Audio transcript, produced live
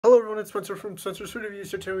Hello everyone, it's Spencer from Spencer's Food Reviews.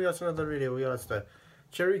 So today we got another video. We got the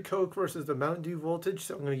Cherry Coke versus the Mountain Dew Voltage.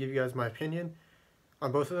 So I'm going to give you guys my opinion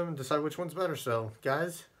on both of them and decide which one's better. So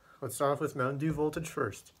guys, let's start off with Mountain Dew Voltage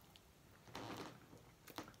first.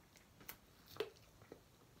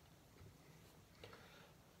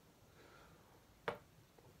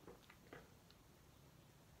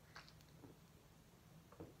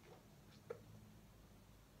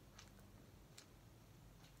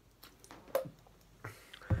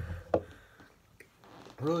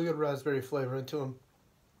 Really good raspberry flavor into them.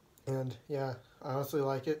 And yeah, I honestly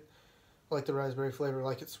like it. I like the raspberry flavor, I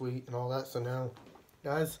like it sweet and all that. So now,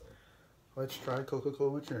 guys, let's try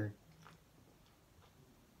Coca-Cola Cherry.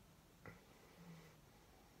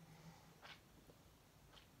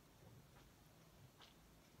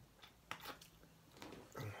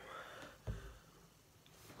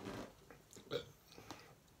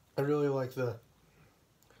 I really like the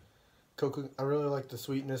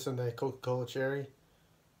sweetness in the Coca-Cola Cherry.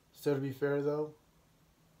 So to be fair though,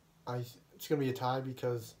 it's gonna be a tie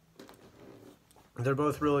because they're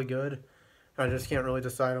both really good. I just can't really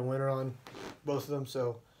decide a winner on both of them.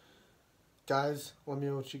 So guys, let me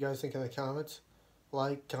know what you guys think in the comments.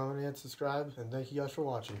 Like, comment, and subscribe, and thank you guys for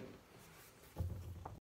watching.